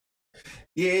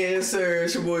Yeah, sir.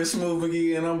 It's your boy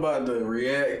SmooveMcgee, and I'm about to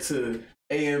react to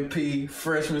AMP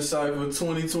Freshman Cypher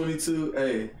 2022.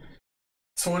 Hey,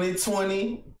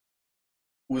 2020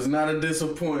 was not a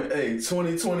disappointment. Hey,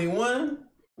 2021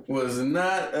 was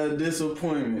not a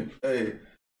disappointment. Hey,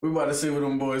 we about to see what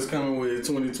them boys coming with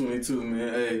 2022,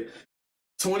 man. Hey,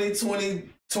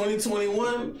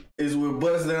 2021 is where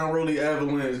Bust Down Rolly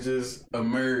Avalanche just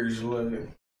emerged. Like,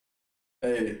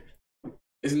 hey,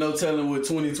 it's no telling what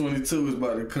 2022 is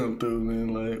about to come through, man.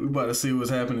 Like, we about to see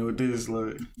what's happening with this.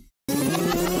 Like,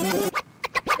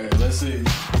 hey, let's see.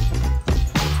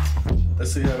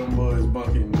 Let's see how them boys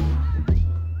bunking, man.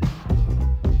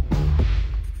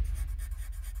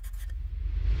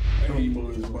 Hey, Them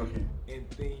boys bunking. and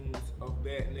things of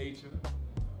that nature.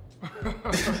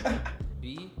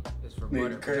 B is for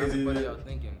butter. Crazy. Everybody out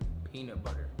thinking peanut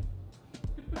butter.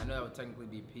 I know that would technically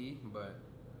be P, but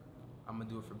I'm gonna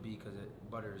do it for B because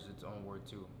butter is its own word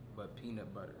too. But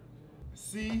peanut butter.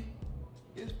 C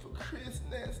is for Chris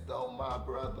Nesto, my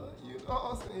brother. You know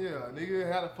what I'm saying? Yeah,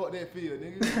 nigga, how the fuck that feel,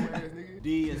 nigga? Ass nigga.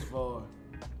 D is for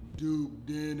Duke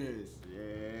Dennis.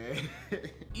 Yeah.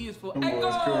 E is for Them Echo.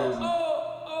 boys crazy.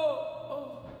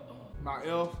 My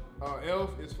F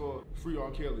is for Free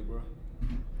R. Kelly, bro.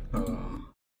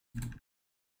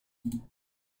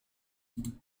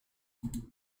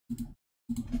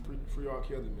 Free R.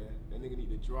 Kelly, man. That nigga need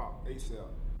to drop ASAP.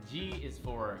 G is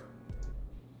for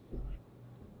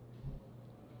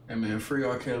Hey, man, free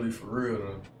R. Kelly for real,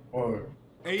 though. Or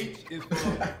H is for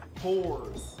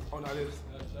whores. Oh, no, that's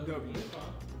W.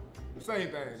 Same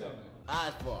thing, though. I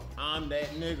is for I'm that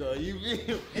nigga. You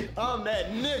feel? I'm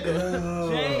that nigga.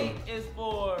 J is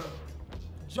for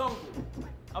jungle.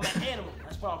 I'm an animal.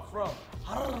 That's where I'm from.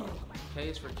 K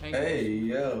is for kangaroo. hey,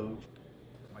 yo.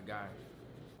 My guy.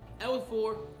 L is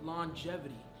for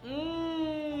longevity.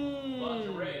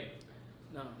 Lingerie.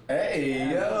 No. Hey,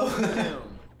 yo. M,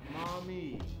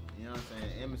 mommy. You know what I'm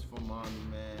saying? M is for mommy,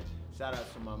 man. Shout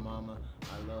out to my mama.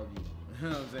 I love you. You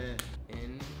know what I'm saying?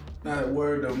 N. Not a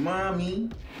word to mommy.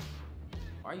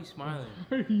 Why are you smiling?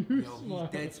 You Yo, smile.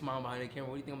 he's dead smiling behind the camera.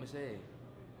 What do you think I'm gonna say?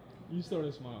 You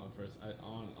started smiling first.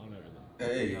 On everything.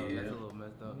 Hey, Yo, that's a yeah. little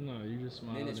messed up. No, you just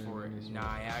smiled. N is and for then you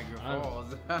smiled. Niagara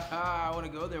Falls. I wanna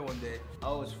go there one day.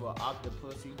 O is for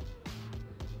Octopussy.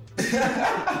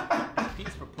 P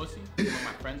is for pussy. All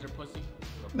my friends are pussy.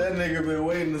 That nigga been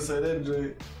waiting to say that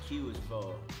joke. Q is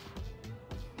for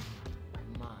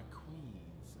my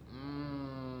queens.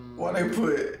 Why they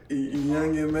put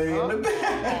Young and May in the Come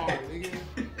back? on, nigga.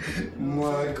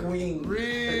 My queen.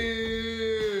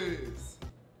 Riz.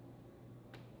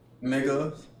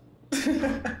 Nigga.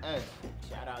 Hey,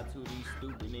 shout out to these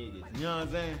stupid niggas. You know what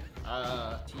I'm saying?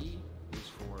 T is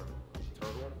for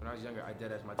turtle. When I was younger, I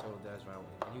dead as my turtle dead as my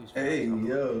and he was Hey, funny.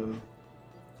 yo.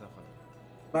 It's not funny.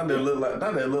 Not that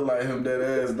look like him that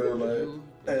ass though. Like,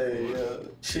 hey, yo.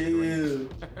 Chill. Get it?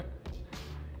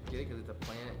 Because it's a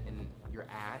planet in your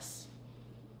ass.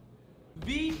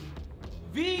 V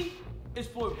is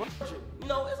for virgin. You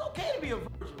know, it's okay to be a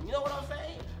virgin. You know what I'm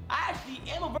saying? I actually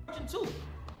am a virgin too.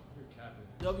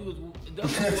 W is for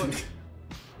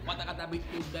what I got that big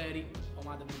daddy. Oh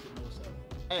my, the big stuff.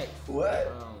 X.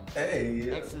 What? Hey,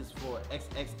 yeah. X is for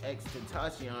XXX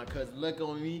Tentacion, cause look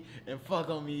on me and fuck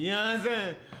on me, you know what I'm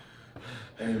saying?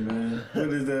 Hey, man. What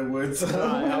is that word?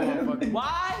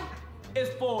 Y is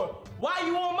for why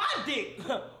you on my dick?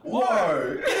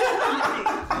 Word. Z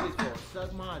is for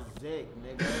suck my dick,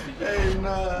 nigga. Hey,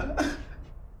 nah.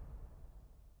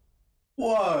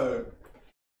 Word.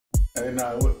 Hey,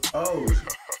 nah. What? Oh.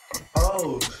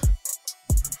 Oh.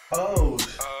 Oh.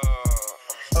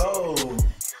 Oh.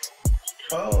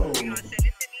 Oh.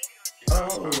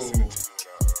 Oh.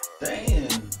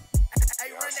 Damn.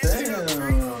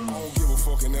 Damn. I don't give a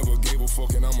fuck and never gave a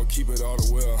fuck and I'ma keep it all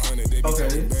the way 100. They be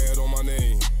talking bad on my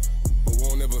name, but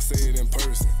won't ever say it in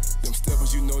person. Them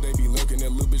steppers, you know they be lurking.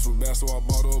 That little bitch was bad, so I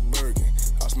bought her a Birkin.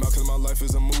 I smile cause my life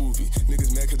is a movie.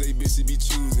 Niggas mad cause they bitches be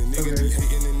choosing. Niggas be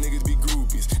hating and niggas be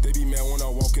groupies. They be mad when I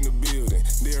walk in the building.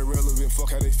 They irrelevant,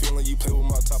 fuck how they feeling. You play with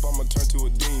my top, I'ma turn to a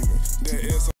demon.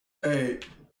 That ass. Hey,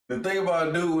 the thing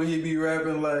about dude when he be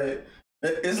rapping, like,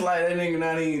 it's like that nigga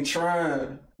not even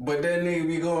trying, but that nigga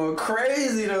be going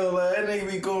crazy though. Like, that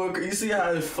nigga be going, you see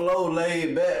how his flow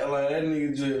laid back, like, that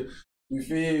nigga just, you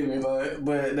feel me? Like,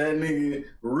 but that nigga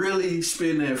really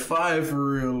spitting that fire for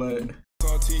real, like.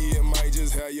 It might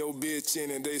just have your bitch in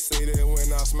it. They say that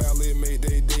when I smile it make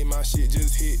they day. My shit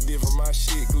just hit different, my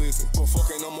shit glisten. But fuck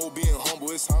ain't no more being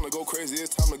humble. It's time to go crazy,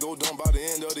 it's time to go dumb. By the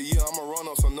end of the year I'ma run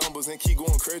up some numbers and keep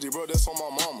going crazy, bro. That's on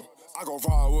my mama. I go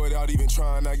viral without even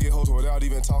trying to get hoes without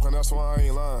even talking, that's why I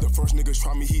ain't lying. The first niggas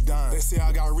try me, he dying. They say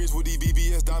I got rich with these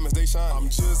BBS diamonds, they shine. I'm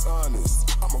just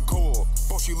honest, I'm a go up.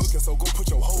 Boss, you looking, so go put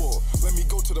your hoe up. Let me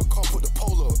go to the car, put the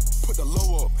pole up, put the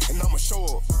low up, and I'ma show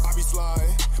up. I be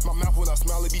sliding, my mouth when I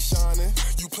smile, it be shining.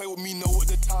 You play with me, know what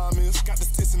the time is. Got the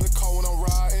sticks in the car when I'm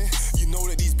riding. You know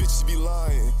that these bitches be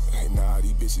lying. Hey, nah,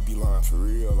 these bitches be lying for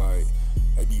real, like.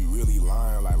 They be really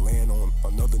lying, like laying on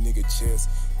another nigga chest,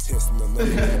 testing another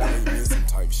nigga that ain't missing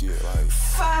type shit. Like,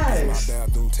 facts. My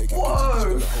bathroom taking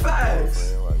Word,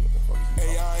 facts.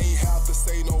 Hey, I ain't have to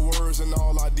say no words, and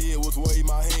all I did was wave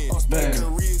my hand. Unspoken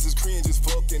careers is cringe as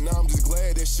fuck, and I'm just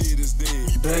glad that shit is dead.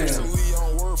 Me personally, I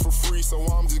don't work for free, so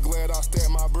I'm just glad I stacked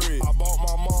my bread. I bought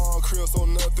my mom a crib, so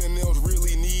nothing else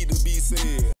really need to be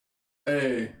said.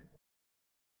 Hey,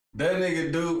 that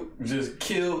nigga dude just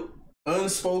killed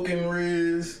unspoken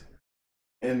Riz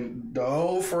and the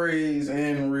whole phrase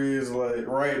and Riz, like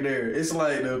right there. It's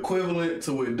like the equivalent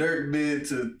to what Dirk did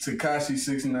to Tekashi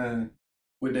 6ix9ine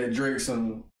with that Drake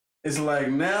song. It's like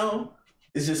now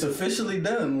it's just officially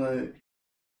done. Like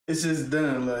it's just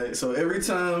done. Like so every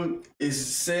time it's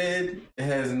said, it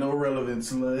has no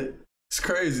relevance. Like it's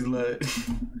crazy. Like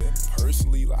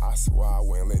personally, like I swear I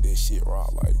wouldn't let that shit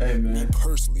rock. Like hey man, me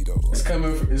personally though, like,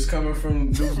 it's coming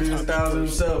from Duke Business Styles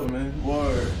himself, man.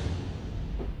 Word.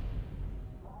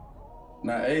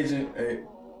 Now, Agent, hey,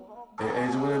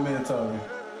 Agent, what that man talking?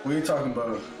 What he talking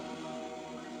about?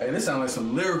 Hey, this sound like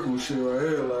some lyrical shit right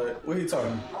here. Like, what he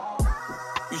talking?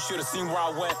 You should have seen where I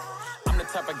went. I'm the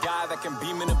type of guy that can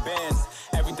beam in the bands.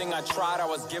 Everything I tried, I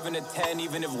was given a 10.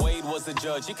 Even if Wade was the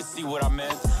judge, he could see what I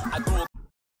meant.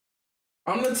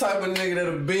 I'm the type of nigga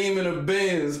that'll beam in the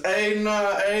Benz. Hey, nah.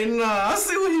 I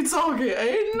see what he talking.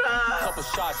 Hey, nah. Couple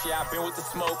shots, yeah, I've been with the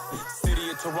smoke. City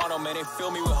of Toronto, man, they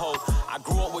fill me with hope. I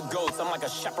grew up with goats. I'm like a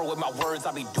shepherd with my words.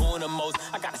 I be doing the most.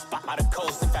 I got a spot by the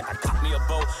coast. In fact, I caught me a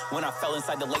boat. When I fell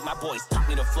inside the lake, my boys taught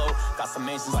me to float. Got some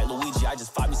mansions like Luigi. I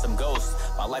just fought me some ghosts.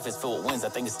 My life is filled with wins. I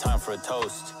think it's time for a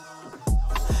toast.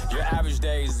 Your average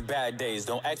days is bad days.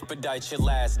 Don't expedite your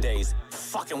last days.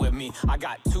 Fucking with me. I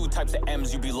got 2 types of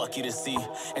M's you be lucky to see.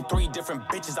 And 3 different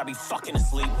bitches I be fucking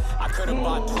asleep. I could've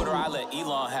bought Twitter, I let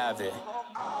Elon have it.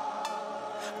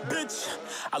 Bitch,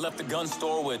 I left the gun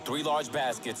store with 3 large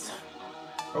baskets.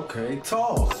 Okay,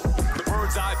 tall. The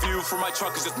bird's eye view from my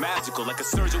truck is just magical. Like a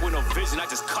surgeon with no vision, I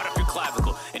just cut up your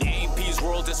clavicle. In AMP's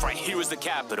world, this right here is the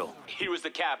capital. Here is the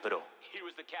capital. Here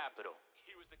is the capital.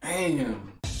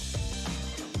 Damn.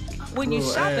 When you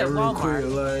shop at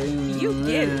Walmart, you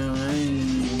get it.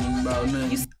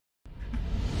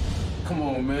 Come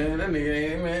on, man. That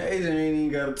nigga ain't, man. Agent ain't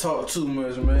even gotta talk too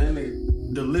much, man.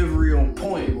 Nigga, delivery on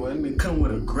point, boy. Nigga come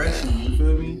with aggression, you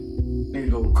feel me? Nigga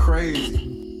go crazy.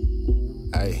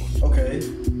 Hey. Okay.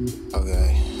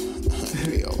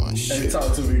 Hey,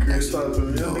 talk to me, Chris. Talk to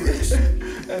me.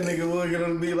 That nigga looking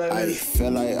on me like I this.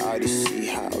 feel like I just see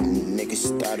how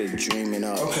niggas started dreaming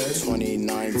up.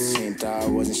 2019, thought I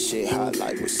wasn't shit hot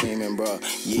like we're seeming, bro.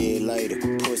 Year later,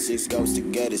 put 6 ghosts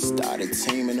together, started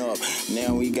teaming up.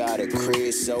 Now we got a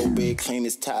crib so big, clean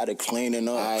is tired of cleaning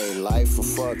up. Hey, life a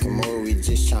fucking movie,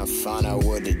 just trying to find out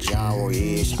what the genre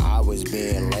is. I was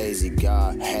being lazy,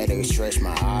 God, had to stretch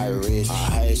my iris. I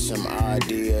had some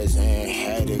ideas and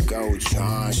had to go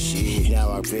try shit.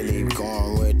 Now I really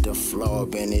going with the flow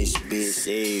up in this bitch.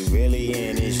 See, really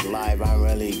in this life, I'm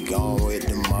really going with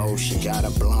the motion. Got a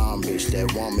blonde bitch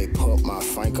that want me put my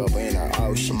Frank up in her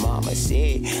ocean. Mama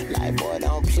said, like, boy,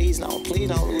 please don't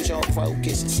lose your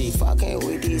focus. See, fucking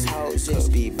with these hoes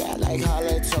just be bad like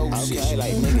halitosis. Okay,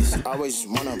 like niggas always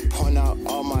wanna point out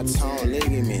all my tone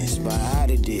ligaments, but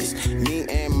out of this, me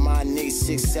and my niggas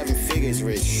 6, 7 figures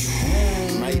rich.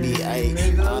 Maybe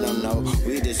 8, I don't know.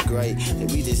 We just great, and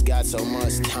we just got so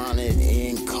much talent and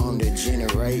income to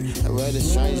generate. Well, the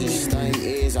strangest thing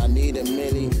is I need $1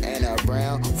 million and a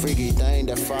brown freaky thing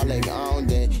to frolic on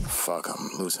that. Fuck, I'm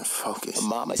losing focus.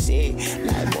 Mama said,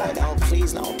 like, boy,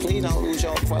 please don't lose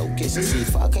your focus. See,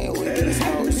 fucking with these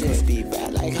hoes just be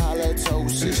bad like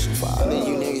halitosis. For all of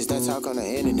you niggas that talk on the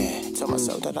internet, told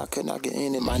myself that I could not get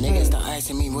in it. My niggas start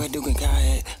asking me where Duke and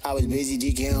Kai at. I was busy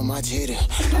DK on my Twitter.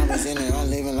 I was in it, I'm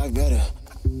living like better.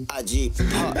 I G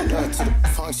popped up to the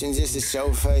function just to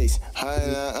show face.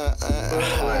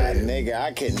 Nigga,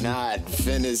 I cannot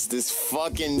finish this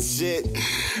fucking shit.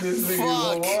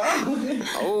 Fuck.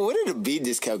 Oh, where did the beat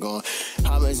just kept going?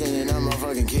 I'm in it, I'm a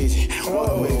fucking kitchen.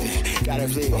 Whoa. Gotta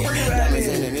flip it. Diamonds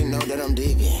in it, didn't know that I'm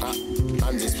deep.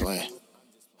 I'm just playing.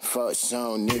 Fuck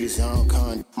some niggas on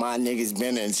con. My niggas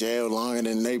been in jail longer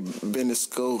than they been to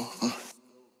school.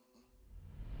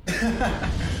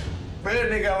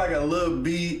 Man, they got like a little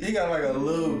B. He got like a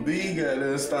little B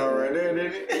goddamn style right there,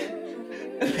 didn't he?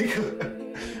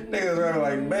 Niggas rapping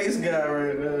like bass guy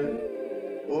right now.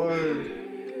 Or,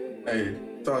 hey,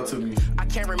 talk to me. I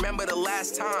can't remember the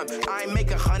last time I ain't make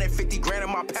 150 grand in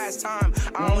my pastime.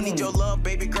 I don't need your love,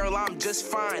 baby girl, I'm just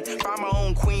fine. Find my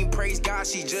own queen, praise God,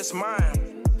 she just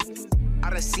mine. I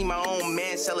done see my own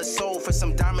man sell his soul for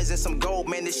some diamonds and some gold.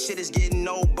 Man, this shit is getting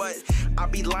old, but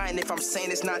I'd be lying if I'm saying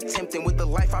it's not tempting. With the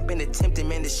life I've been attempting,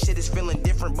 man, this shit is feeling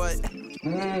different, but...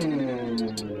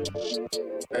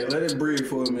 Hey, let it breathe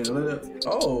for a minute. Let it...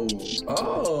 Oh,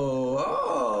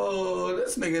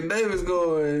 this nigga Davis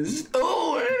going stupid.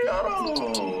 Hold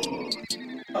on.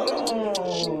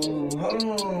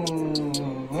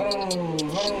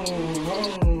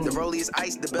 The rollie is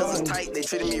ice, the bells is tight, they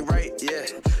treated me right, yeah.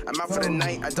 I'm out for the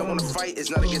night, I don't wanna fight, it's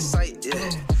not a good sight,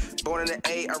 yeah. Born in the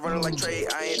A, I run it like Trey,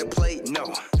 I ain't a play,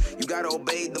 no. You gotta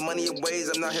obey the money of ways,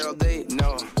 I'm not here all day,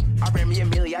 no. I ran me a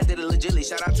milli, I did it legitly.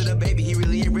 Shout out to the baby, he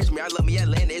really enriched me. I love me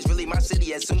Atlanta, it's really my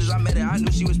city. As soon as I met her, I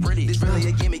knew she was pretty. This really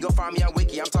a gimme, go find me on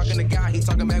Wiki. I'm talking to God, he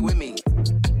talking back with me.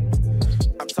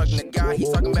 I'm talking to God, he's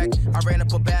talking back. I ran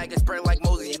up a bag and spread like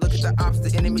Moses. You look at the ops,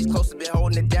 the enemy's closer, been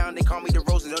holding it down. They call me the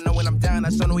Roses, don't know when I'm down. I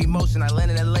show no emotion. I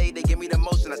land in LA, they give me the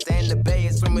motion. I stay in the bay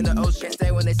and swim in the ocean. Can't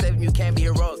stay when they save me, you can't be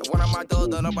heroic. One on my door,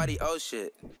 don't nobody owe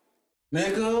shit.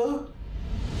 Nigga,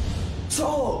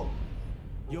 talk.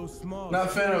 Yo, small.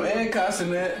 Not Phantom and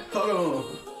Cassinet. Hold on.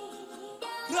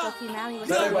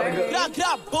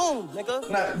 Boom, nigga.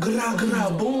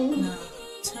 Not boom.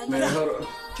 Man, hold on.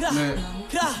 Man,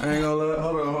 I ain't gonna lie.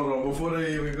 Hold on. Before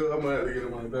they even go, I might have to get in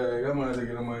my bag. I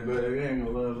ain't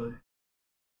gonna lie. Like,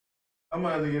 I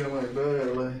might have to get in my bag.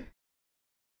 Like,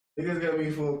 niggas got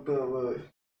me fucked up. Like,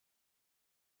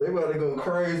 they about to go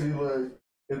crazy. Like,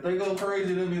 if they go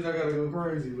crazy, that means I gotta go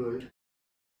crazy. Like,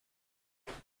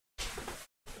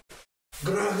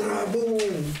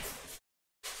 boom.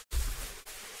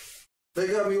 They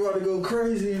got me about to go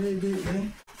crazy in this bitch,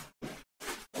 man.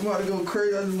 I'm about to go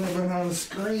crazy. I just went behind the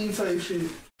screen type shit.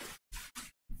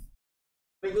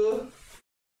 Nigga.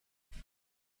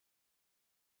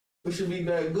 We should be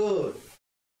that good.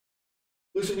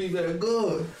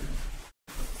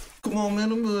 Come on, man.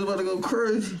 Them boys about to go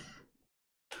crazy.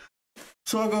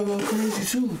 So I gotta go crazy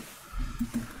too.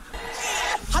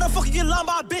 How the fuck you get lined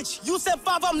by a bitch? You said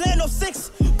 5, I'm laying on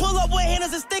 6. Pull up with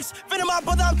handles and sticks. Finna my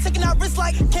brother, I'm taking that risk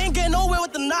like can't get nowhere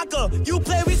with the knocker. You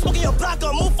play, we smoking your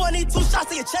blocker. Move funny, 2 shots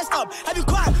to your chest up. Have you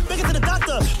cried? Bring it to the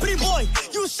doctor. Pretty boy,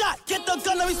 you shot. Get the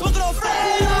gun, now we smoking on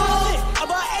Fred. I'm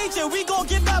an agent, we gon'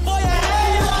 get that boy a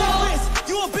head.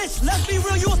 You a bitch, let's be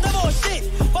real, you was never a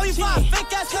shit. 45,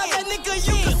 fake ass cut, that nigga,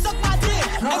 you can suck my dick.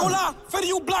 Ain't gon' lie, Freddy,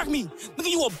 you blocked me. Nigga,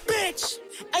 you a bitch.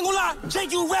 Ain't gon' lie,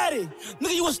 Jake, you ratted.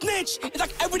 Nigga, you a snitch. It's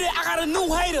like every day I got a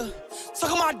new hater.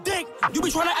 Suckin' my dick, you be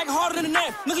tryna act harder than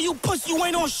that. Nigga, you pussy, you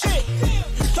ain't on shit.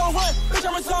 Don't run, bitch,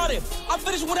 I'm retarded. I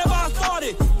finished whatever I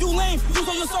started. You lame, you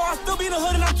so you saw I still be in the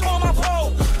hood and I'm torn my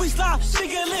pole. We slide, shit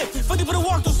get lit. 50 for the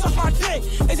walk, don't suck my dick.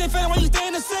 They say, fan, why you stay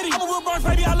in the city? I'm a real burn,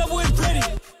 baby, I love where it's pretty.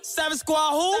 Savage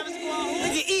Squad, who?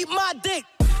 Nigga, eat my dick.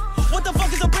 What the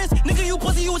fuck is a bitch? Nigga, you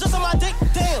pussy, you was just on my dick.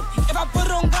 Damn, if I put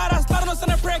it on God, I slide on a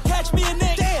center prayer, catch me a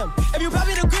nick. Damn, if you pop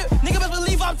me the grip, nigga best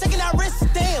believe I'm taking that risk.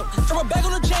 Damn, drop a bag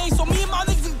on the chain, so me and my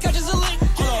niggas can catch us a lick.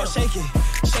 Hold on, shake it.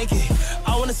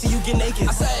 I wanna see you get naked.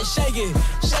 I said, shake it.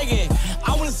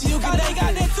 I wanna see you get naked.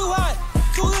 Got that too hot.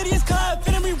 2 idiots cut,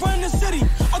 finna me running the city.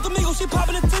 Uncle Migo, she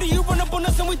popping the titty. You run up on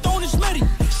us and we throwing the schmitty.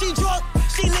 She drunk,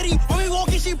 she litty. When we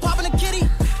walking, she popping the kitty.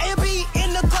 A&B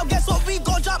in the club, guess what? We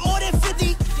gon' drop more than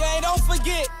 50. Yeah, don't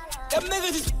forget, them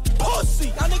niggas is pussy.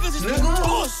 Y'all niggas is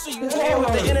pussy. Hey,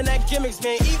 with the internet gimmicks,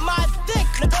 man. Eat my dick,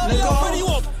 nigga. You already you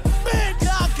a bitch.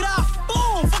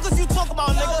 Boom. Fuck us you talk about,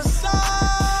 nigga.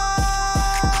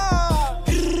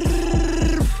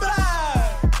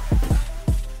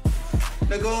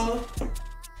 Nigga,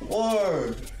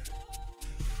 word.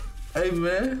 Hey,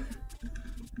 man.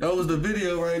 That was the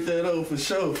video right there, though, for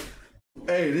sure.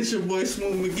 Hey, this your boy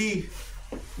SmooveMcgee.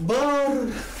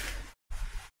 But,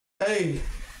 hey,